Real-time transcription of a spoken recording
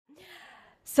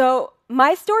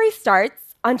My story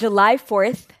starts on July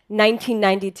 4th,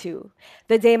 1992,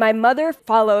 the day my mother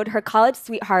followed her college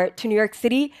sweetheart to New York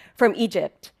City from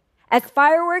Egypt. As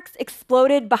fireworks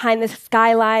exploded behind the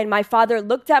skyline, my father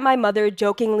looked at my mother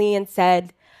jokingly and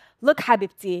said, "Look,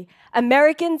 Habibti,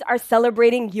 Americans are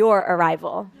celebrating your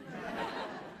arrival."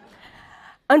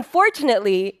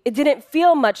 Unfortunately, it didn't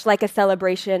feel much like a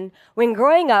celebration when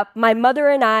growing up, my mother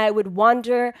and I would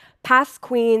wander past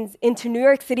Queens into New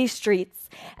York City streets,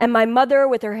 and my mother,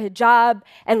 with her hijab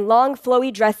and long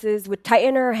flowy dresses, would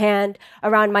tighten her hand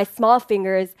around my small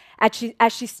fingers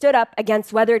as she stood up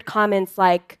against weathered comments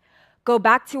like, "Go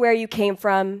back to where you came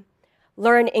from,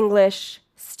 learn English,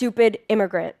 stupid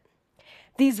immigrant."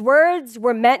 These words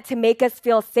were meant to make us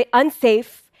feel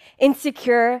unsafe,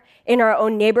 insecure in our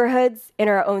own neighborhoods, in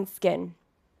our own skin.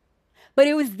 But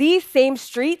it was these same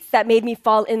streets that made me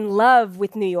fall in love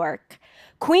with New York.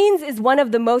 Queens is one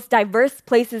of the most diverse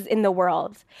places in the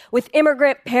world, with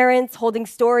immigrant parents holding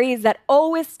stories that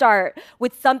always start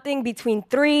with something between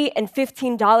 $3 and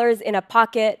 $15 in a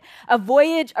pocket, a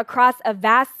voyage across a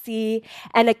vast sea,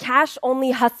 and a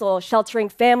cash-only hustle sheltering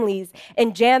families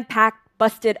in jam-packed,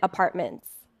 busted apartments.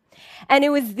 And it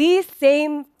was these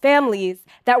same families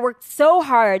that worked so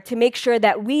hard to make sure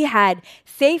that we had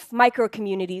safe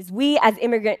micro-communities, we as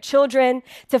immigrant children,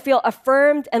 to feel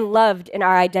affirmed and loved in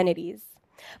our identities.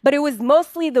 But it was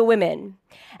mostly the women.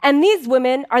 And these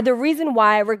women are the reason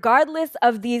why, regardless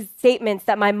of these statements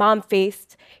that my mom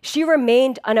faced, she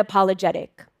remained unapologetic.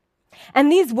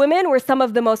 And these women were some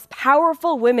of the most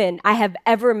powerful women I have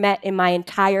ever met in my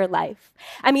entire life.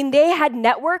 I mean, they had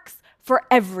networks for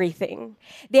everything.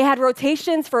 They had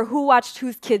rotations for who watched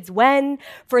whose kids when,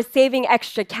 for saving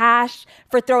extra cash,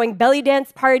 for throwing belly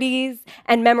dance parties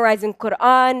and memorizing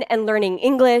Quran and learning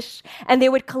English. And they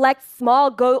would collect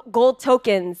small gold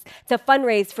tokens to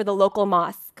fundraise for the local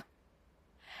mosque.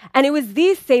 And it was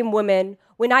these same women,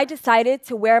 when I decided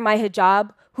to wear my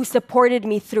hijab, who supported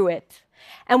me through it.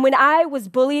 And when I was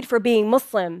bullied for being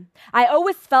Muslim, I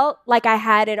always felt like I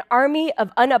had an army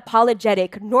of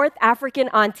unapologetic North African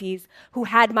aunties who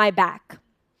had my back.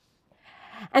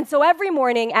 And so every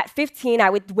morning at 15, I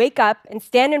would wake up and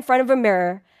stand in front of a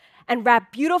mirror and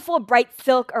wrap beautiful bright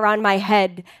silk around my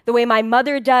head the way my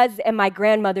mother does and my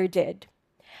grandmother did.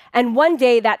 And one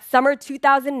day, that summer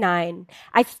 2009,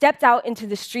 I stepped out into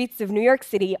the streets of New York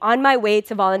City on my way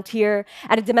to volunteer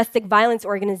at a domestic violence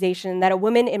organization that a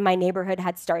woman in my neighborhood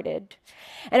had started.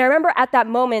 And I remember at that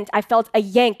moment, I felt a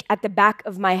yank at the back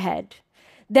of my head.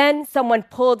 Then someone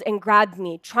pulled and grabbed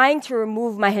me, trying to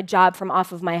remove my hijab from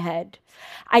off of my head.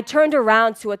 I turned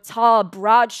around to a tall,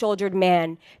 broad-shouldered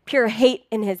man, pure hate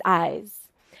in his eyes.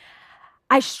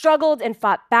 I struggled and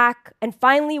fought back, and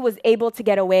finally was able to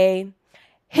get away,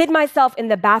 hid myself in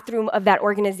the bathroom of that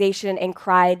organization and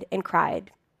cried and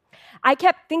cried. I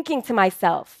kept thinking to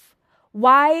myself,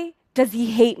 why does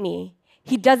he hate me?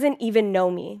 He doesn't even know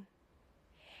me.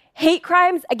 Hate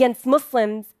crimes against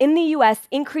Muslims in the US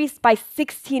increased by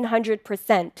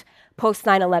 1,600% post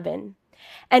 9/11.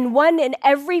 And 1 in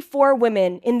every 4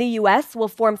 women in the US will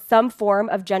form some form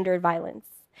of gendered violence.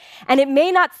 And it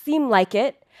may not seem like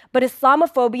it, but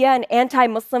Islamophobia and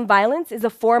anti-Muslim violence is a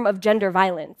form of gender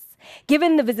violence,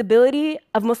 given the visibility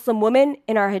of Muslim women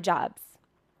in our hijabs.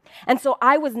 And so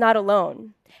I was not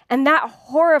alone. And that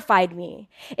horrified me.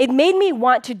 It made me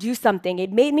want to do something.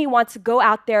 It made me want to go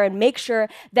out there and make sure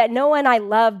that no one I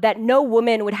loved, that no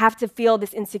woman would have to feel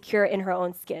this insecure in her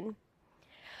own skin.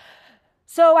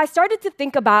 So I started to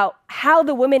think about how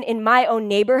the women in my own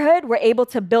neighborhood were able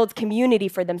to build community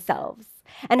for themselves,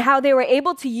 and how they were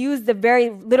able to use the very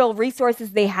little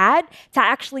resources they had to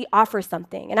actually offer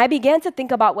something. And I began to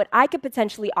think about what I could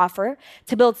potentially offer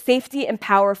to build safety and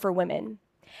power for women.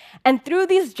 And through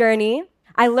this journey,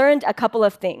 I learned a couple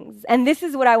of things. And this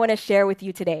is what I want to share with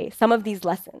you today, some of these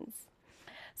lessons.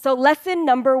 So lesson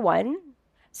number 1,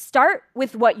 start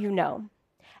with what you know.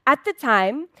 At the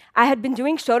time, I had been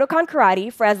doing Shotokan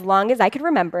karate for as long as I could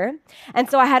remember, and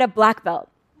so I had a black belt.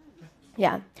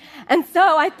 Yeah. And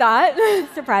so I thought,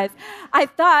 surprise, I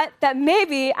thought that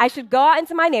maybe I should go out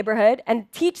into my neighborhood and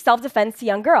teach self-defense to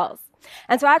young girls.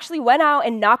 And so I actually went out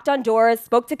and knocked on doors,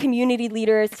 spoke to community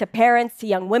leaders, to parents, to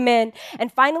young women,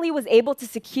 and finally was able to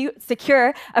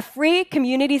secure a free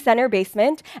community center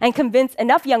basement and convince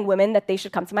enough young women that they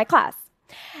should come to my class.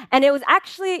 And it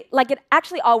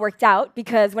actually all worked out,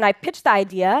 because when I pitched the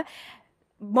idea,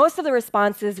 most of the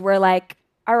responses were like,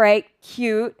 all right,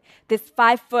 cute, this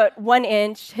 5'1"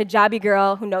 hijabi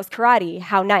girl who knows karate,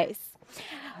 how nice.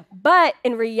 But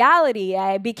in reality,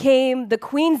 I became the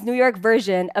Queens New York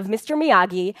version of Mr.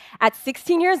 Miyagi at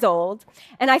 16 years old,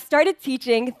 and I started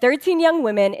teaching 13 young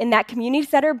women in that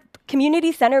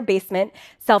community center basement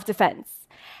self-defense.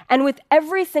 And with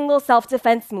every single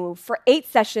self-defense move for 8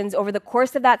 sessions over the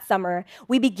course of that summer,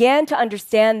 we began to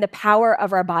understand the power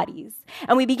of our bodies.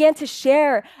 And we began to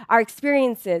share our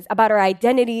experiences about our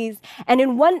identities.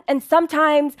 And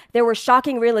sometimes there were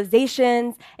shocking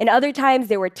realizations, and other times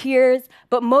there were tears,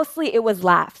 but mostly it was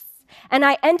laughs. And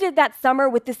I ended that summer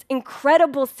with this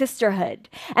incredible sisterhood,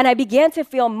 and I began to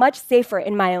feel much safer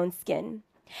in my own skin.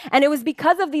 And it was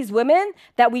because of these women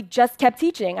that we just kept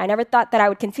teaching. I never thought that I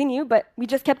would continue, but we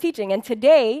just kept teaching. And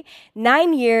today,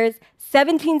 9 years,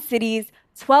 17 cities,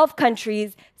 12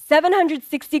 countries,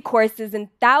 760 courses, and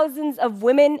thousands of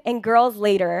women and girls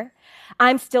later,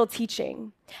 I'm still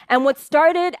teaching. And what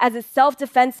started as a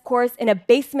self-defense course in a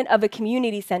basement of a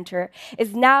community center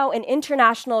is now an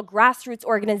international grassroots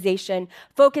organization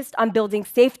focused on building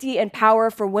safety and power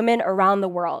for women around the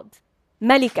world.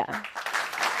 Malika.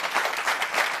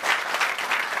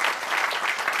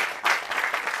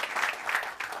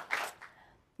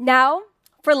 Now,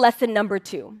 for lesson number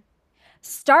 2.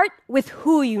 Start with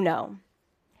who you know.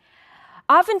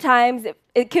 Oftentimes,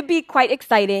 it could be quite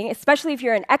exciting, especially if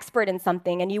you're an expert in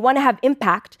something and you want to have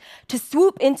impact, to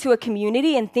swoop into a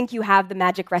community and think you have the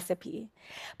magic recipe.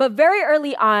 But very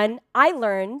early on, I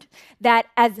learned that,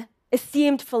 as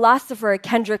esteemed philosopher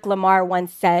Kendrick Lamar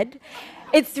once said,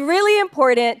 it's really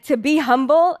important to be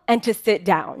humble and to sit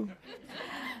down.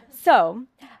 So,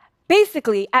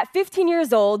 basically, at 15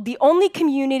 years old, the only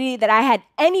community that I had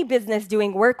any business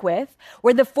doing work with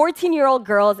were the 14-year-old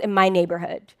girls in my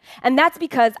neighborhood. And that's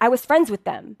because I was friends with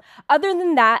them. Other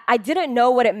than that, I didn't know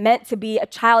what it meant to be a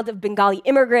child of Bengali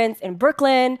immigrants in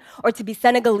Brooklyn or to be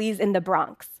Senegalese in the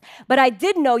Bronx. But I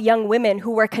did know young women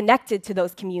who were connected to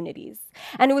those communities.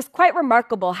 And it was quite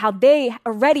remarkable how they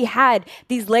already had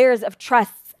these layers of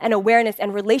trust and awareness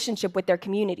and relationship with their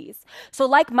communities. So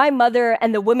like my mother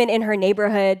and the women in her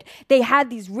neighborhood, they had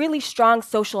these really strong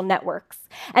social networks.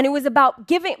 And it was about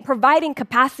providing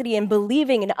capacity and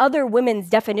believing in other women's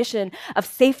definition of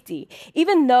safety.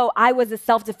 Even though I was a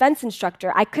self-defense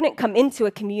instructor, I couldn't come into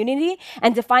a community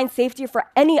and define safety for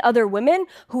any other women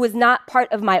who was not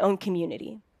part of my own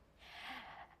community.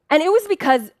 And it was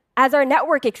because as our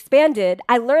network expanded,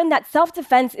 I learned that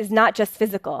self-defense is not just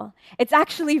physical. It's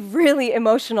actually really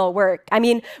emotional work. I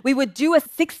mean, we would do a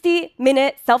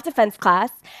 60-minute self-defense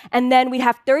class, and then we'd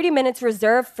have 30 minutes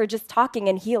reserved for just talking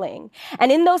and healing.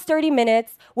 And in those 30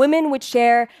 minutes, women would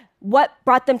share what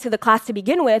brought them to the class to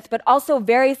begin with, but also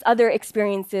various other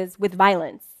experiences with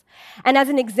violence. And as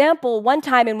an example, one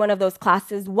time in one of those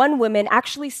classes, one woman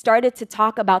actually started to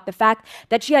talk about the fact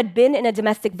that she had been in a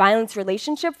domestic violence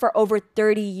relationship for over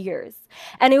 30 years.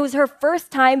 And it was her first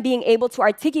time being able to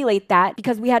articulate that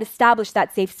because we had established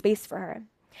that safe space for her.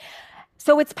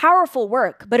 So it's powerful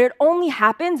work, but it only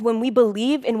happens when we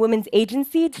believe in women's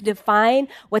agency to define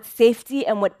what safety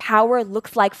and what power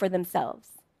looks like for themselves.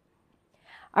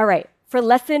 All right, for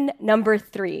lesson number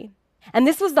 3. And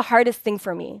this was the hardest thing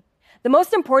for me. The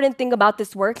most important thing about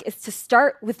this work is to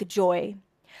start with joy.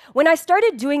 When I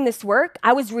started doing this work,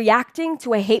 I was reacting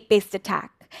to a hate-based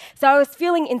attack. So I was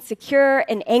feeling insecure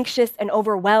and anxious and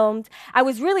overwhelmed. I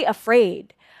was really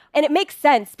afraid. And it makes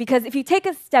sense because if you take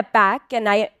a step back, and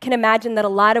I can imagine that a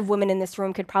lot of women in this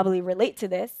room could probably relate to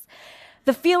this,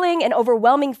 the feeling, an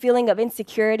overwhelming feeling of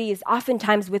insecurity is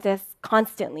oftentimes with us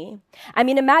constantly. I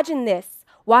mean, imagine this,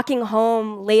 walking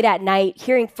home late at night,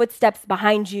 hearing footsteps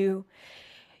behind you.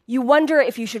 You wonder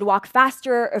if you should walk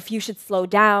faster or if you should slow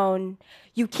down.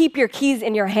 You keep your keys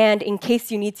in your hand in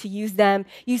case you need to use them.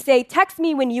 You say, text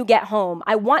me when you get home.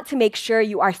 I want to make sure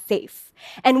you are safe.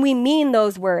 And we mean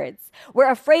those words. We're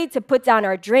afraid to put down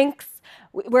our drinks.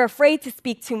 We're afraid to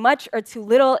speak too much or too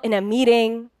little in a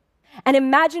meeting. And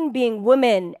imagine being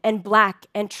woman and Black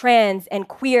and trans and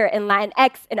queer and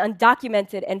Latinx and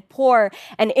undocumented and poor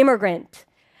and immigrant.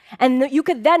 And you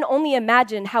could then only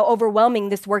imagine how overwhelming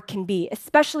this work can be,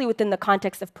 especially within the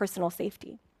context of personal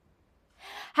safety.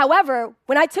 However,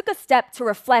 when I took a step to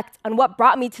reflect on what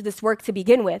brought me to this work to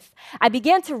begin with, I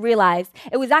began to realize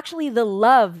it was actually the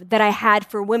love that I had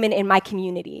for women in my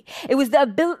community. It was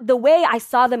the way I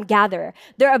saw them gather,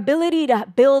 their ability to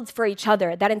build for each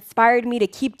other that inspired me to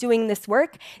keep doing this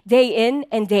work day in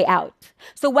and day out.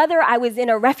 So whether I was in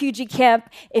a refugee camp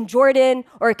in Jordan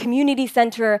or a community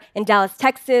center in Dallas,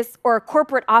 Texas, or a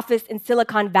corporate office in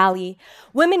Silicon Valley,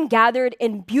 women gathered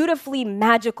in beautifully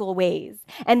magical ways,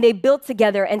 and they built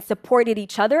together together and supported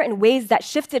each other in ways that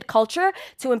shifted culture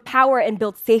to empower and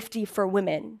build safety for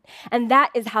women. And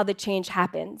that is how the change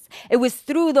happens. It was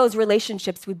through those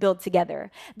relationships we build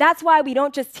together. That's why we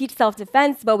don't just teach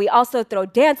self-defense, but we also throw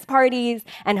dance parties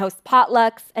and host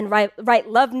potlucks and write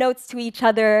love notes to each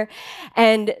other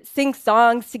and sing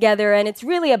songs together. And it's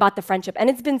really about the friendship. And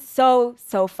it's been so,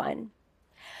 so fun.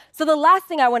 So the last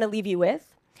thing I want to leave you with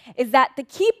is that the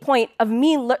key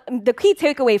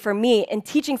takeaway for me in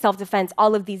teaching self-defense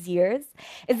all of these years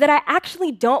is that I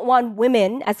actually don't want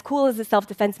women, as cool as the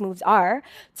self-defense moves are,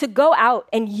 to go out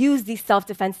and use these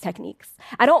self-defense techniques.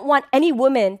 I don't want any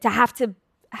woman to have to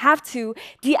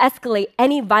de-escalate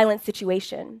any violent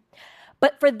situation.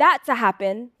 But for that to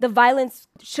happen, the violence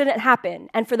shouldn't happen.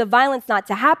 And for the violence not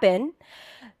to happen,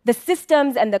 the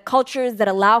systems and the cultures that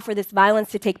allow for this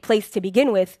violence to take place to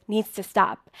begin with needs to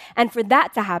stop. And for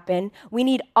that to happen, we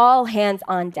need all hands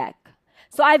on deck.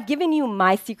 So I've given you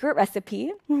my secret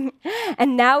recipe,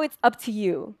 and now it's up to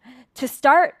you to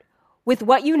start with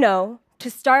what you know, to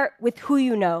start with who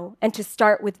you know, and to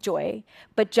start with joy.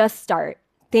 But just start.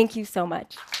 Thank you so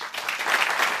much.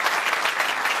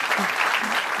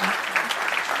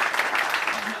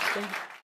 Thank you.